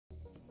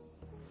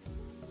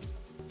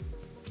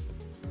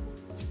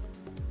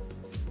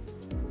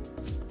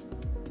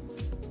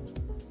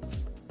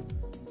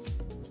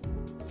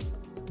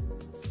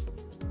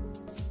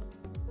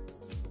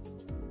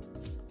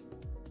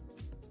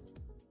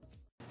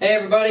Hey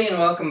everybody, and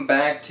welcome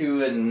back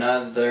to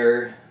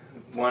another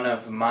one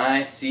of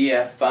my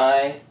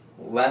CFI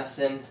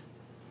lesson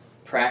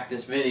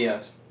practice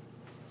videos.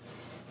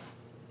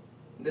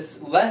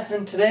 This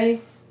lesson today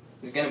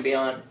is going to be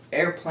on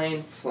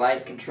airplane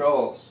flight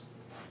controls.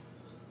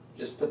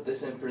 Just put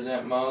this in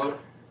present mode.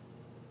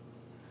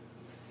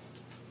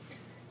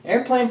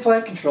 Airplane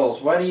flight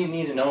controls. Why do you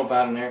need to know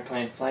about an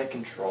airplane flight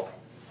control?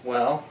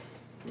 Well,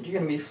 you're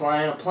going to be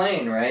flying a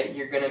plane, right?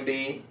 You're going to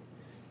be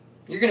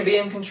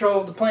in control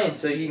of the plane,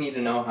 so you need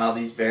to know how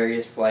these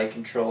various flight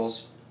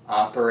controls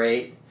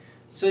operate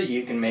so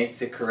you can make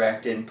the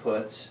correct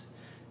inputs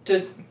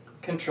to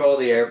control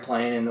the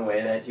airplane in the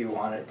way that you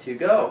want it to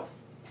go.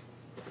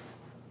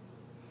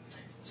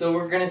 So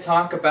we're going to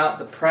talk about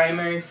the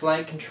primary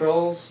flight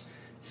controls,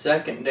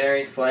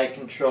 secondary flight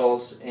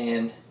controls,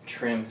 and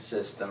trim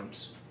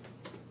systems.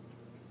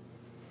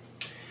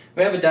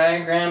 We have a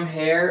diagram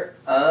here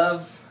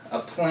of a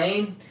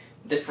plane,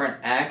 different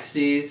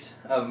axes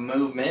of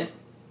movement.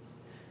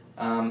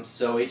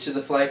 So each of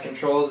the flight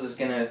controls is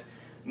going to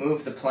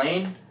move the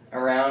plane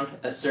around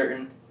a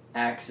certain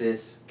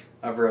axis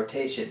of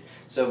rotation.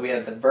 So we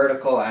have the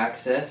vertical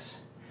axis.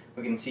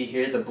 We can see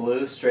here the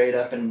blue straight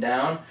up and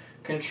down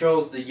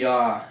controls the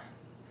yaw,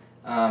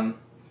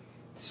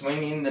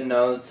 swinging the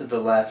nose to the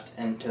left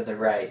and to the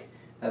right.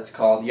 That's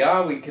called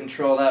yaw. We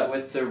control that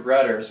with the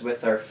rudders,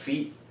 with our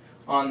feet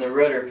on the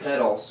rudder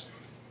pedals.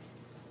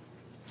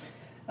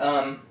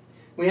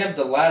 We have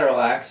the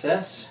lateral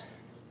axis.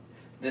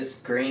 This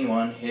green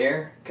one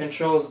here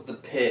controls the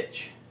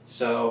pitch.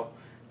 So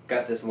I've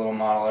got this little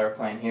model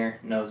airplane here,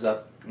 nose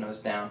up, nose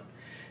down.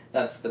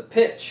 That's the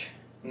pitch,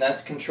 and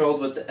that's controlled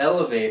with the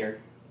elevator.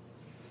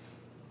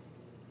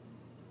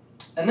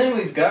 And then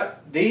we've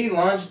got the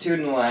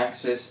longitudinal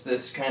axis,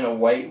 this kind of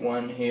white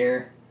one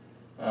here,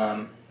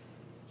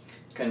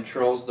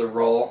 controls the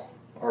roll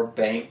or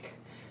bank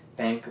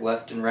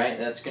left and right.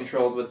 That's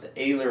controlled with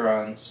the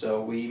ailerons,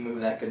 so we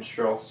move that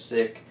control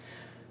stick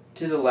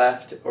to the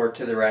left or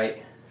to the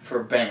right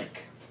for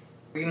bank.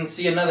 We can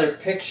see another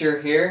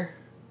picture here.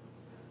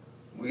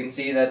 We can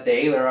see that the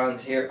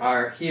ailerons here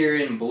are here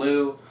in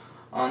blue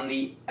on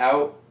the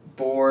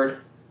outboard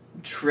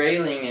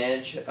trailing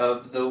edge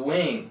of the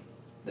wing,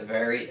 the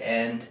very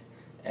end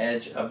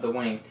edge of the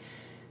wing.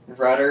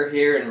 Rudder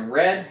here in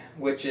red,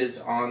 which is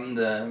on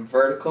the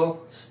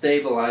vertical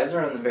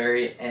stabilizer on the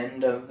very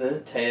end of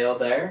the tail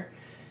there,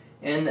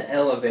 and the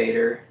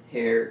elevator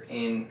here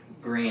in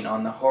green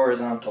on the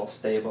horizontal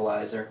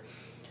stabilizer.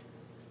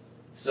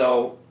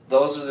 So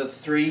those are the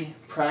three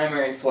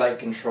primary flight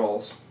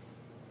controls.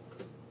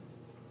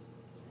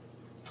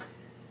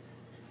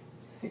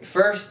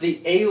 First,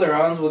 the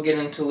ailerons. We'll get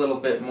into a little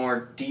bit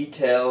more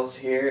details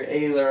here.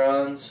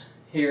 Ailerons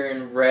here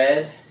in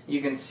red,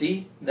 you can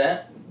see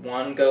that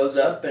one goes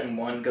up and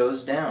one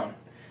goes down.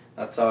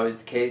 That's always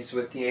the case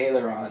with the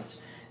ailerons.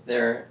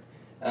 They're,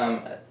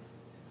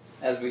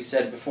 as we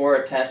said before,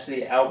 attached to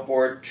the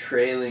outboard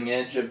trailing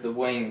edge of the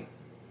wing.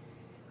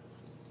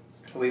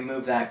 We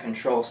move that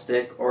control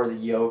stick or the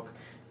yoke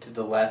to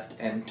the left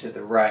and to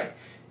the right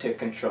to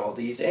control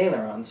these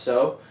ailerons.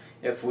 So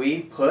if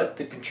we put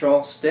the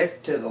control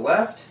stick to the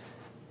left,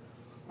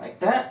 like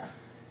that,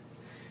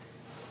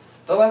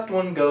 the left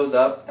one goes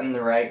up and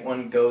the right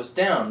one goes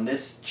down.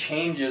 This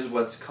changes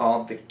what's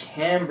called the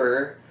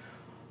camber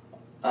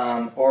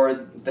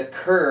or the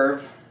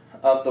curve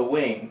of the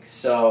wing.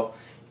 So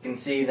you can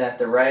see that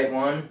the right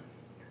one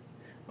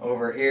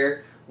over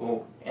here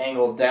will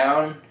angle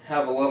down,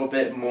 have a little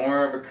bit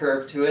more of a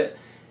curve to it.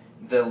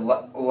 The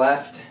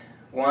left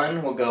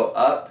one will go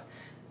up,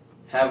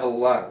 have a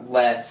lot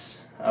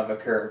less of a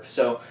curve.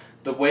 So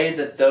the way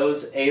that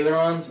those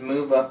ailerons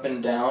move up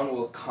and down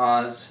will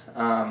cause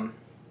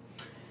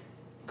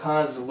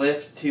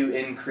lift to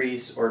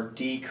increase or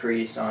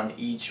decrease on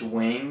each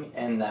wing,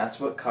 and that's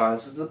what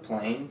causes the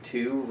plane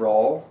to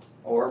roll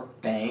or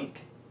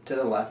bank to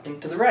the left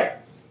and to the right.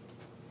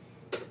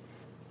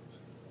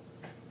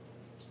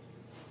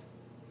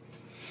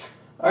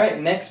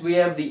 Alright, next we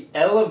have the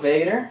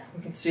elevator.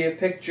 We can see a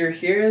picture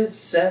here,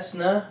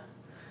 Cessna.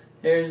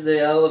 Here's the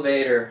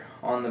elevator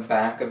on the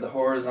back of the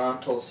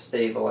horizontal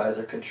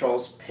stabilizer.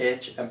 Controls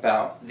pitch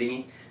about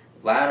the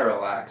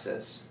lateral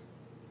axis.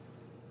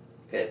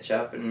 Pitch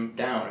up and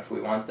down. If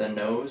we want the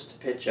nose to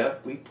pitch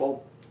up, we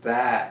pull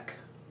back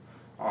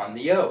on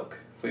the yoke.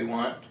 If we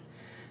want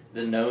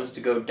the nose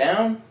to go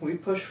down, we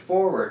push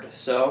forward.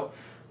 So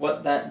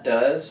what that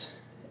does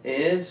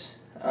is,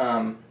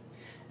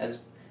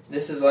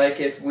 this is like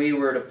if we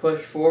were to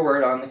push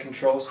forward on the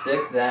control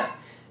stick, that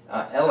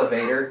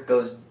elevator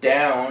goes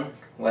down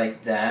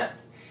like that,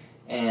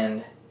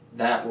 and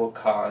that will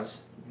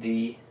cause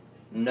the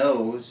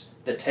nose,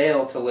 the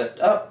tail to lift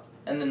up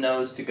and the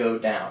nose to go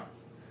down.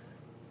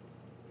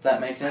 Does that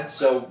make sense?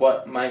 So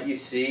what might you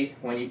see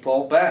when you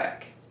pull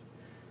back?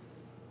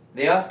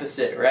 The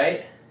opposite,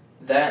 right?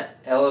 That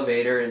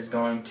elevator is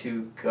going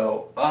to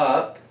go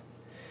up,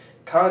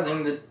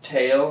 causing the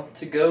tail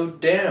to go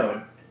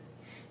down.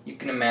 You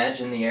can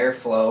imagine the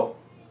airflow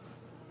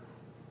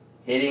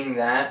hitting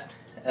that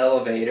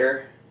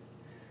elevator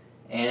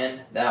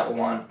and that will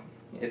want,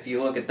 if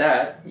you look at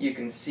that, you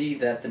can see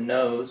that the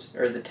nose,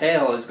 or the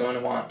tail, is going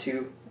to want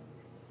to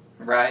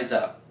rise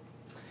up.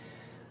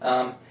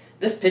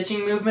 This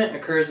pitching movement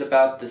occurs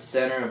about the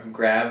center of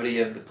gravity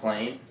of the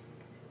plane.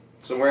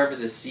 So wherever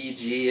the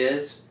CG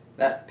is,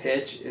 that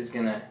pitch is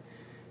going to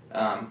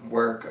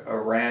work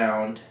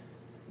around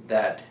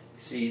that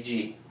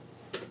CG.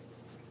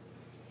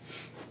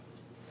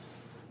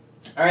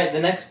 Alright, the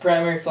next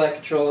primary flight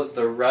control is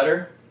the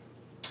rudder.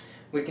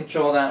 We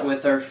control that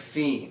with our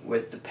feet,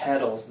 with the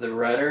pedals. The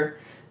rudder,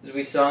 as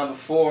we saw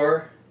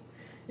before,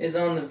 is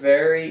on the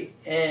very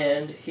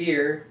end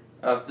here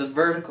of the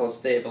vertical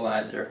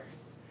stabilizer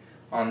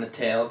on the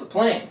tail of the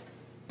plane.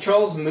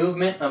 Controls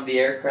movement of the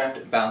aircraft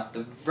about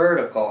the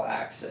vertical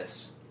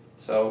axis.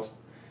 So,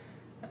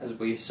 as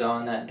we saw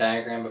in that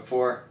diagram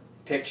before,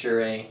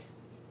 picture a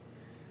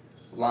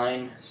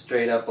line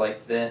straight up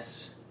like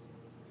this.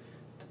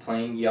 The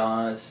plane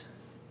yaws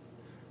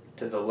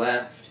to the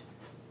left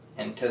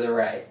and to the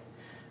right.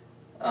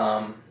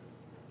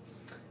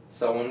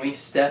 So when we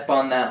step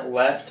on that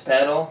left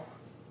pedal,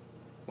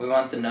 we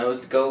want the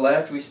nose to go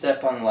left, we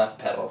step on the left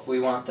pedal. If we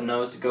want the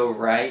nose to go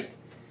right,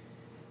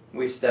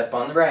 we step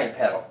on the right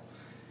pedal.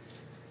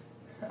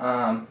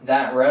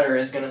 That rudder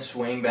is going to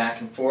swing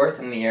back and forth,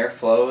 and the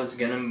airflow is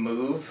going to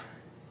move,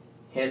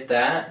 hit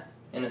that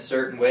in a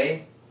certain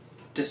way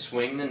to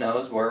swing the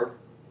nose where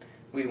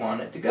we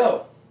want it to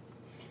go.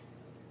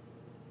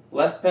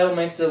 Left pedal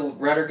makes the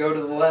rudder go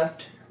to the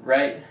left,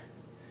 right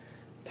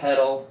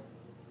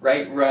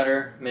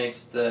rudder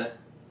makes the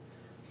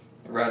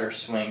rudder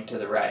swing to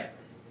the right.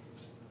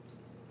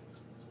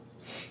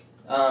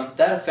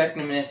 That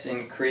effectiveness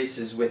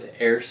increases with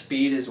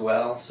airspeed as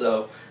well,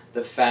 so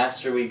the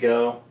faster we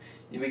go,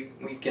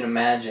 we can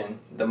imagine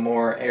the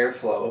more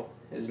airflow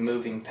is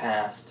moving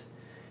past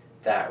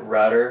that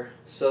rudder,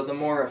 so the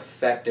more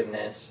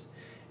effectiveness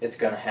it's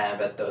going to have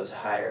at those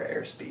higher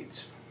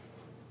airspeeds.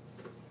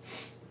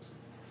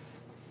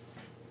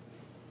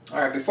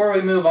 Alright, before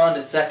we move on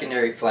to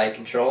secondary flight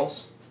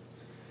controls,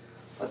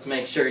 let's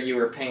make sure you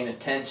were paying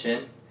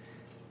attention.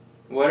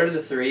 What are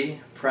the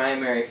three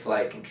primary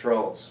flight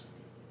controls?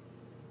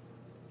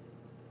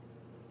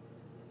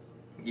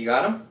 You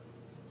got them?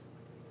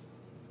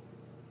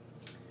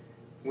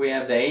 We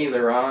have the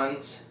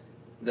ailerons,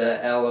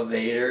 the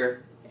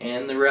elevator,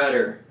 and the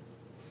rudder.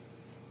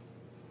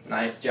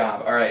 Nice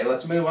job. Alright,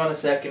 let's move on to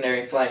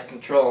secondary flight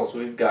controls.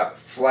 We've got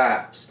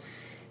flaps,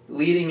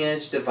 leading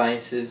edge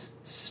devices,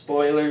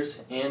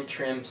 spoilers, and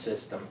trim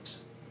systems.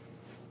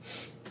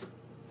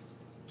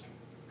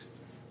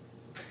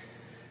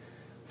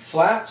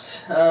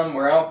 Flaps,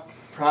 we're all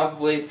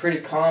probably pretty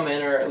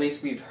common, or at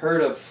least we've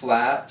heard of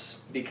flaps,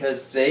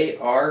 because they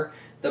are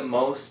the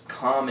most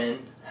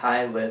common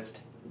high lift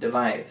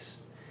device.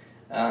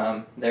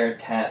 They're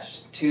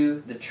attached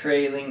to the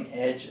trailing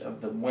edge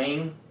of the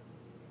wing.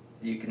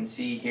 You can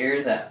see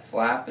here that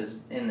flap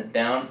is in the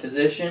down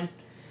position,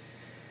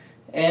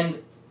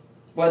 and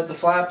what the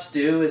flaps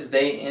do is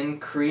they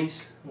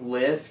increase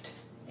lift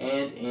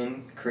and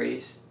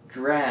increase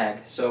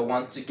drag. So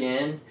once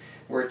again,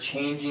 we're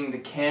changing the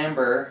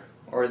camber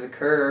or the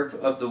curve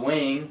of the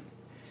wing,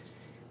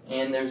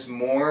 and there's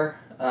more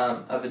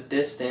of a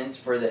distance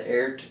for the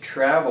air to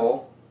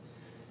travel.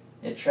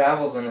 It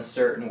travels in a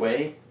certain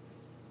way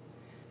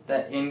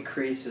that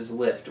increases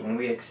lift. When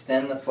we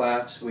extend the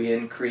flaps, we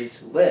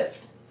increase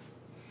lift.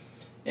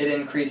 It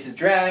increases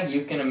drag.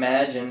 You can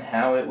imagine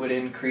how it would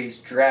increase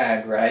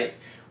drag, right?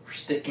 We're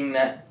sticking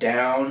that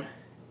down.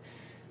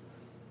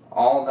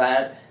 All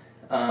that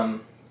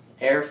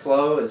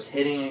airflow is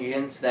hitting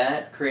against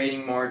that,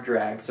 creating more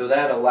drag. So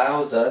that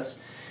allows us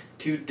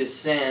to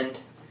descend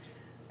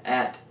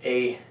at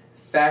a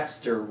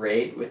faster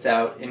rate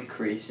without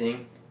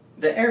increasing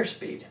the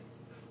airspeed,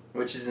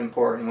 which is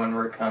important when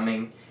we're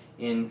coming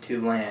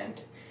into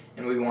land.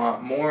 And we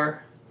want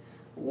more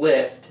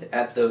lift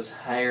at those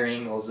higher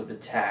angles of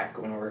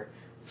attack when we're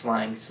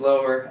flying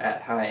slower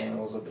at high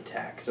angles of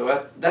attack.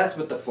 So that's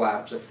what the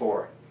flaps are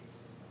for.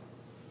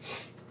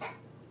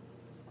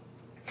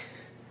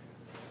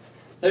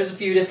 There's a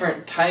few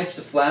different types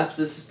of flaps.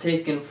 This is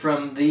taken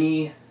from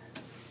the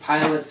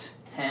Pilot's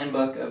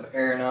Handbook of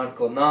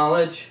Aeronautical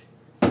Knowledge.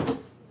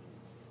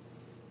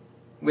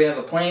 We have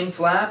a plain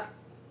flap,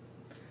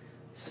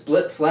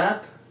 split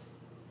flap,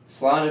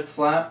 slotted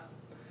flap,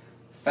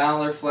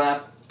 Fowler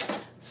flap,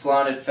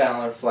 slotted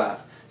Fowler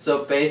flap.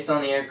 So based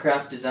on the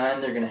aircraft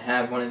design, they're going to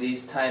have one of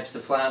these types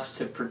of flaps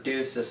to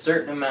produce a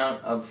certain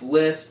amount of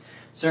lift,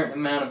 certain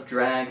amount of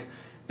drag,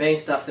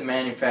 based off the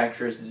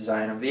manufacturer's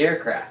design of the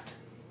aircraft.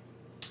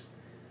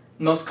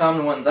 The most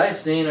common ones I've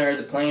seen are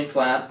the plain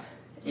flap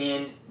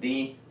and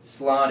the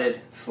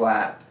slotted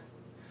flap.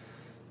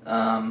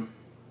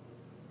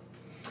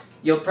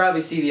 You'll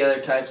probably see the other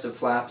types of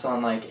flaps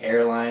on like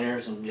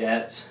airliners and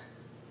jets,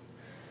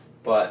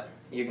 but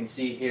you can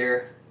see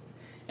here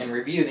and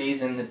review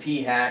these in the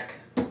PHAC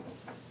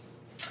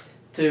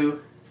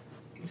to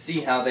see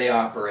how they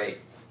operate.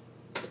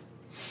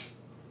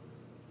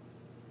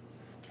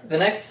 The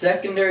next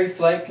secondary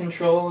flight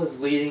control is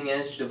leading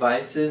edge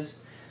devices.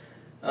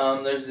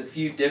 There's a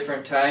few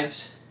different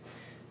types,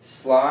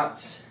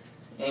 slots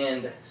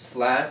and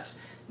slats.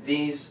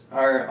 These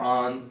are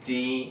on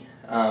the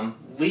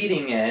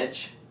leading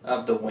edge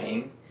of the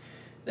wing.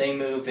 They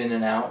move in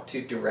and out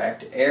to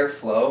direct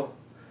airflow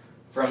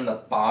from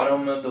the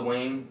bottom of the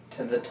wing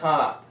to the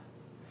top.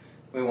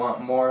 We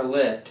want more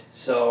lift,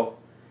 so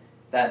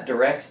that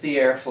directs the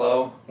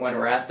airflow when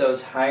we're at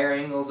those higher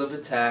angles of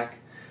attack,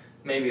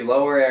 maybe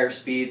lower air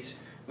speeds.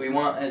 We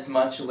want as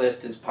much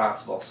lift as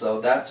possible.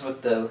 So that's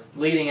what the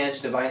leading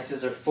edge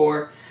devices are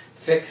for: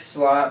 fixed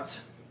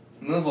slots,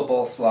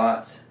 movable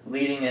slots,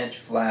 leading edge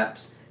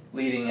flaps,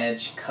 leading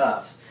edge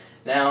cuffs.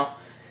 Now,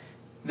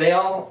 they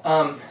all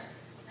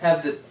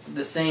have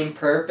the same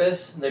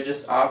purpose. They're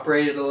just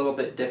operated a little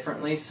bit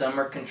differently. Some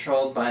are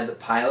controlled by the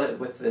pilot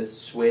with the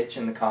switch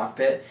in the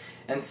cockpit,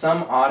 and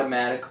some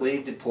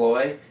automatically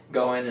deploy,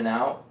 go in and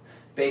out,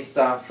 based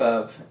off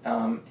of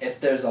if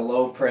there's a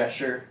low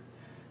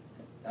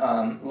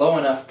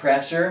enough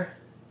pressure,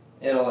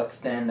 it'll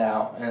extend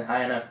out, and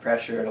high enough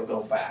pressure, it'll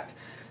go back.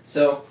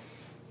 So,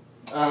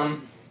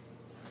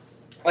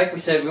 like we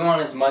said, we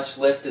want as much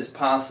lift as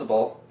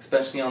possible,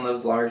 especially on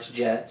those large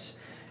jets,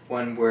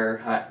 when we're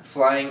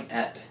flying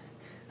at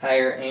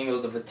higher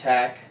angles of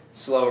attack,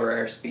 slower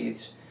air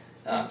speeds.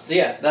 So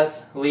yeah,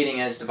 that's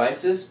leading edge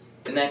devices.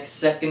 The next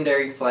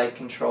secondary flight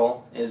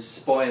control is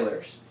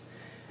spoilers.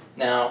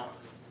 Now,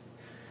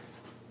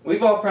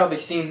 we've all probably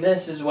seen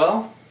this as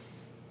well.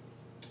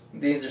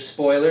 These are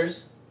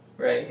spoilers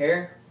right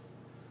here.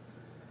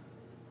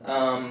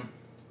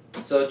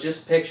 So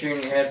just picture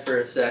in your head for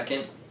a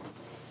second.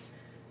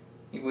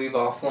 We've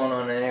all flown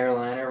on an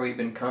airliner. We've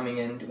been coming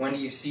in. When do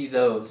you see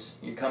those?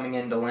 You're coming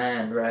in to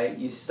land, right?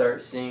 You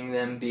start seeing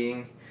them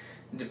being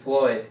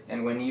deployed.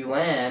 And when you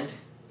land,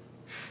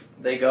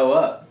 they go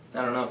up.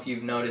 I don't know if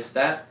you've noticed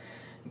that,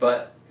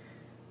 but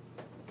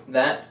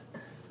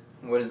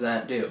what does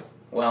that do?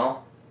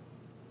 Well,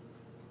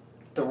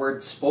 the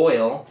word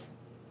spoil,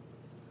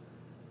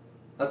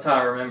 that's how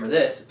I remember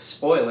this.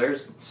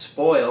 Spoilers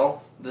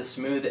spoil the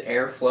smooth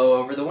airflow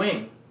over the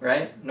wing,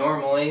 right?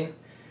 Normally,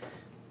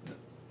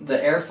 the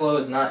airflow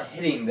is not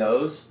hitting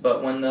those,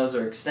 but when those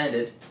are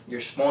extended, you're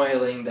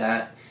spoiling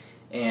that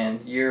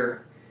and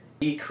you're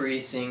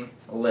decreasing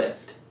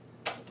lift.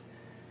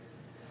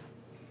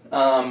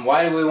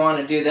 Why do we want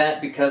to do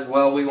that? Because,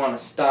 well, we want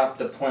to stop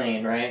the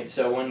plane, right?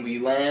 So when we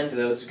land,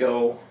 those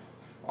go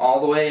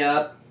all the way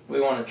up.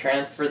 We want to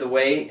transfer the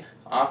weight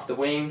off the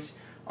wings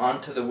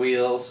onto the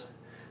wheels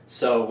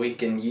so we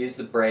can use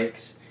the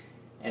brakes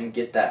and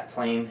get that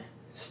plane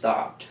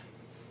stopped.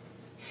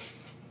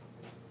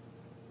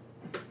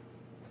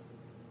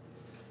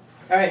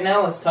 Alright,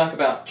 now let's talk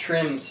about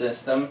trim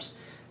systems.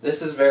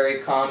 This is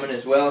very common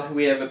as well.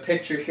 We have a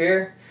picture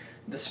here,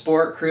 the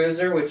Sport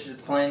Cruiser, which is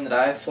the plane that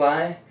I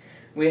fly.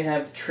 We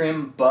have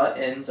trim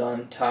buttons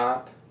on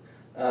top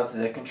of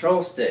the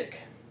control stick.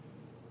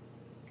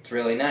 It's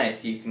really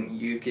nice. You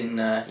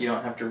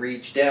don't have to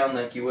reach down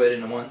like you would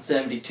in a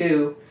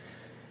 172.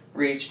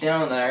 Reach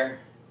down there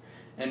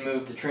and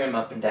move the trim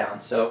up and down.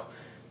 So,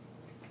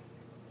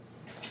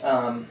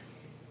 let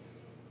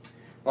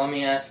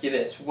me ask you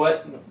this.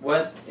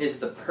 What is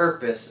the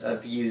purpose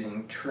of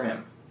using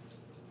trim?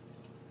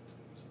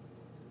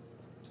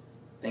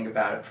 Think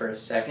about it for a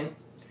second.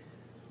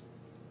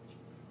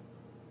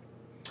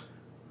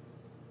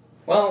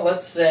 Well,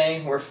 let's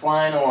say we're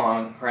flying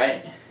along,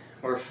 right?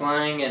 We're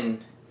flying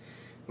and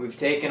we've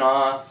taken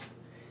off,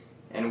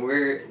 and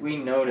we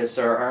notice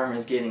our arm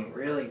is getting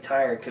really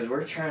tired because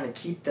we're trying to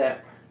keep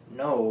that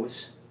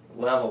nose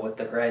level with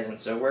the horizon.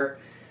 So we're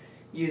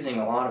using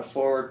a lot of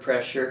forward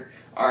pressure.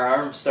 Our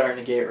arm's starting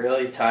to get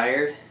really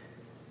tired.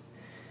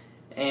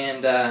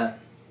 And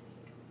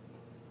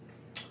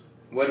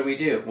what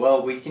do?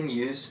 Well, we can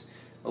use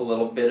a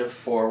little bit of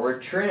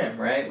forward trim,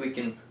 right? We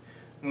can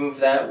move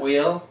that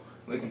wheel.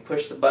 We can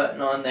push the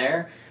button on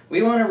there.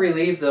 We want to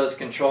relieve those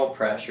control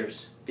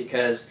pressures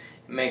because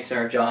it makes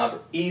our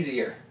job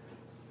easier,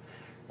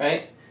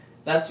 right?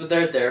 That's what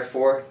they're there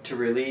for, to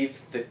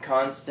relieve the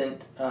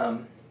constant,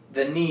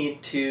 the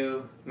need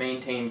to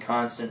maintain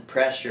constant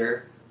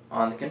pressure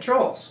on the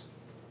controls.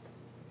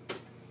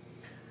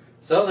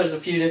 So there's a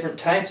few different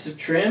types of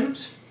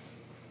trims.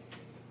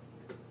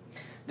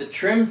 The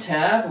trim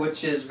tab,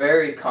 which is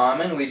very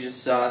common, we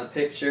just saw the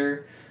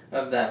picture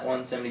of that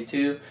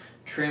 172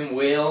 trim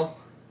wheel.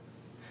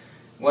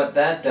 What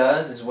that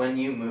does is when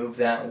you move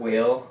that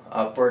wheel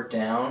up or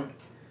down,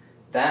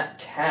 that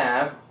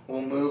tab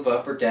will move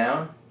up or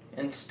down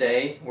and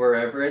stay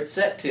wherever it's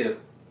set to.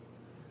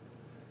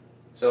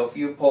 So if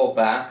you pull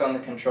back on the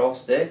control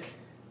stick,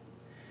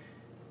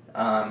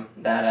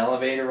 that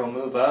elevator will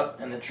move up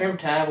and the trim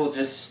tab will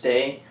just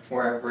stay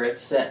wherever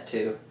it's set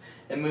to.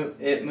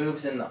 It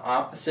moves in the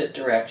opposite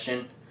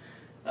direction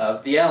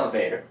of the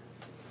elevator.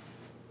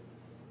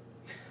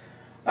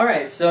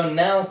 Alright, so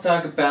now let's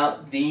talk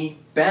about the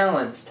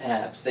balance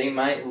tabs. They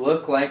might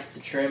look like the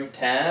trim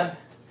tab,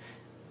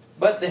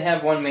 but they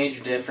have one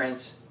major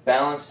difference.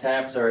 Balance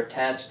tabs are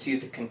attached to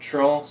the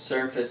control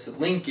surface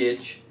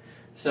linkage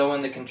So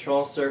when the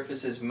control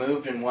surface is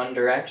moved in one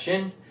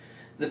direction,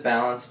 the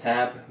balance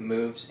tab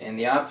moves in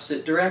the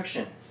opposite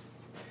direction.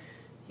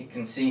 You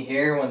can see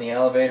here when the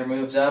elevator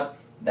moves up,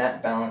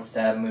 that balance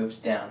tab moves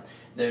down.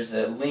 There's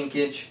a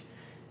linkage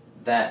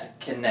that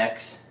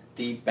connects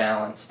the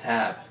balance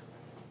tab.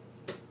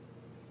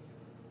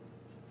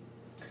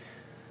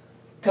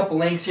 Couple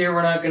links here,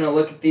 we're not going to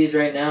look at these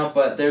right now,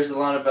 but there's a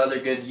lot of other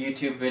good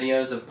YouTube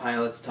videos of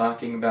pilots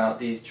talking about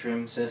these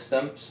trim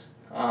systems.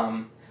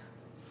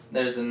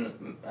 There's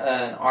an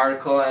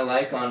article I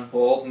like on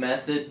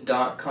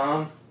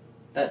boldmethod.com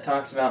that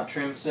talks about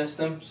trim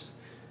systems.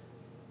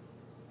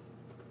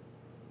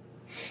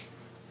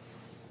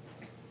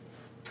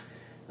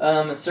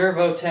 A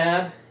servo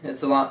tab,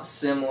 it's a lot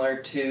similar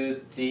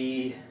to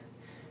the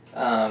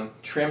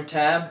trim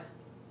tab,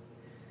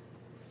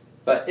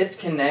 but it's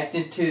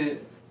connected to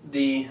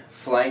the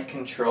flight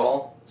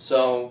control.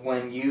 So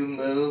when you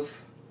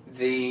move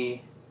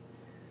the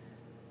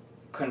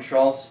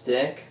control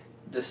stick,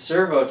 the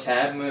servo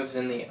tab moves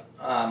in the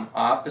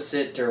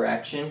opposite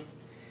direction.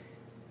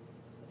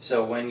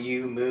 So when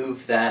you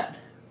move that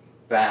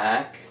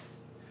back,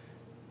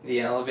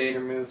 the elevator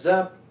moves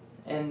up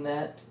and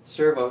that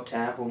servo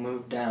tab will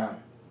move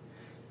down.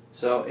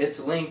 So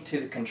it's linked to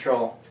the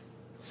control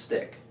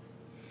stick.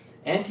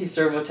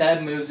 Anti-servo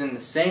tab moves in the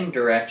same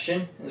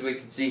direction, as we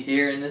can see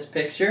here in this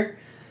picture.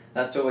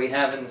 That's what we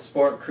have in the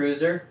Sport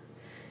Cruiser.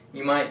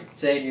 You might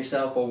say to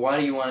yourself, well, why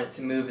do you want it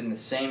to move in the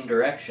same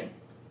direction?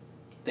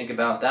 Think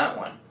about that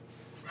one.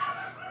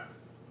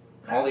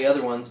 All the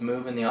other ones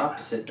move in the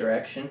opposite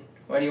direction.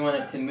 Why do you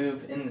want it to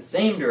move in the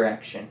same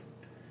direction?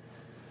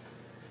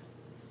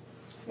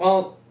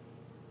 Well,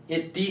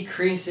 it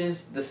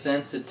decreases the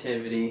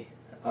sensitivity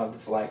of the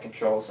flight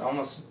controls. It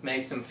almost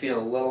makes them feel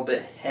a little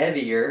bit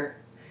heavier,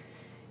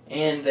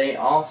 and they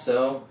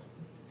also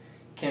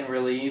can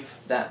relieve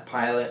that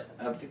pilot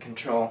of the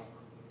control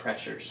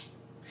pressures.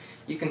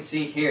 You can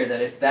see here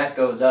that if that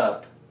goes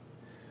up,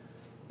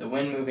 the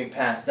wind moving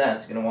past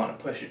that's going to want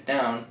to push it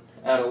down,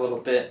 add a little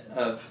bit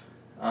of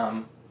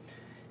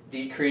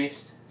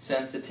decreased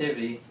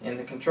sensitivity in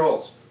the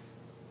controls.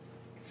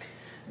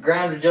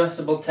 Ground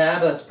adjustable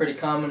tab, that's pretty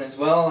common as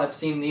well. I've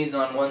seen these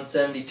on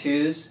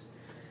 172s,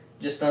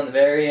 just on the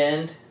very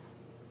end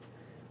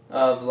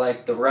of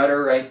like the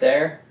rudder right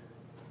there.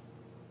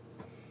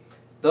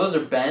 Those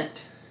are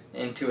bent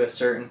into a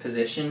certain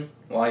position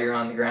while you're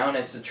on the ground.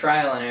 It's a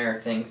trial and error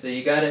thing, so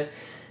you gotta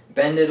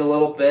bend it a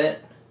little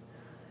bit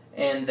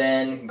and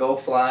then go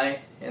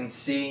fly and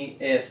see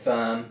if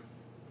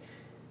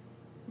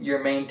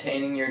you're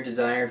maintaining your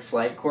desired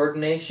flight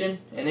coordination,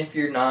 and if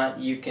you're not,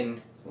 you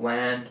can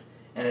land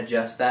and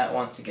adjust that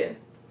once again.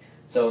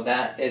 So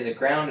that is a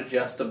ground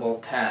adjustable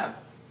tab.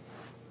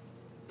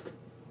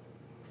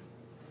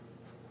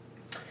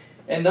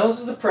 And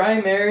those are the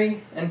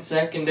primary and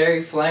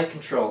secondary flight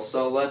controls.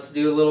 So let's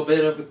do a little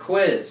bit of a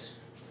quiz.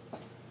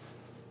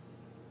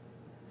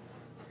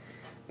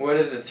 What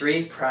are the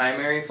three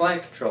primary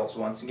flight controls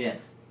once again?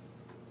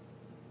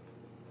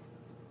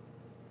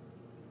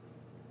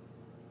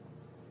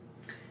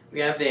 We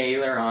have the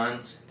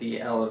ailerons, the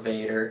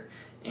elevator,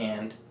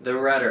 and the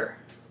rudder.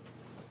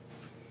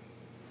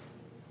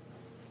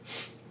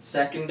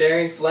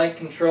 Secondary flight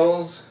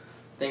controls,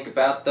 think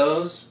about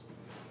those.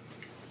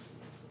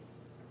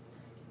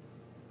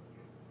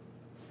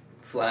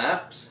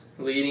 Flaps,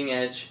 leading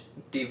edge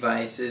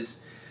devices,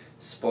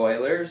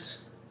 spoilers,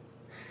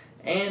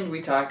 and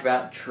we talked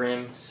about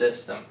trim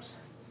systems.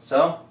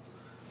 So,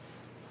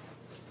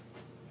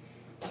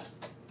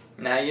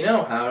 now you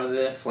know how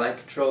the flight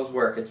controls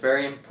work. It's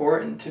very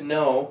important to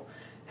know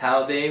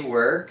how they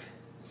work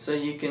so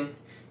you can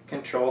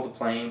control the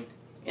plane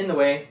in the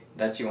way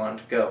that you want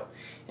it to go.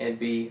 It'd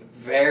be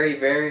very,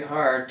 very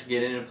hard to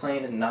get in a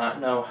plane and not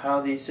know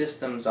how these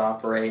systems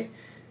operate.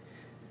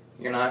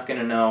 You're not going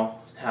to know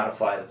how to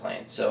fly the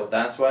plane. So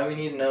that's why we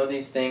need to know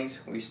these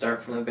things. We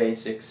start from the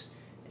basics,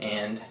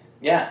 and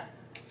yeah,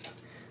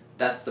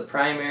 that's the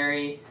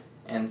primary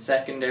and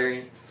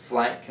secondary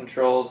flight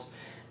controls.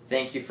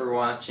 Thank you for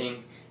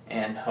watching,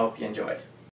 and hope you enjoyed.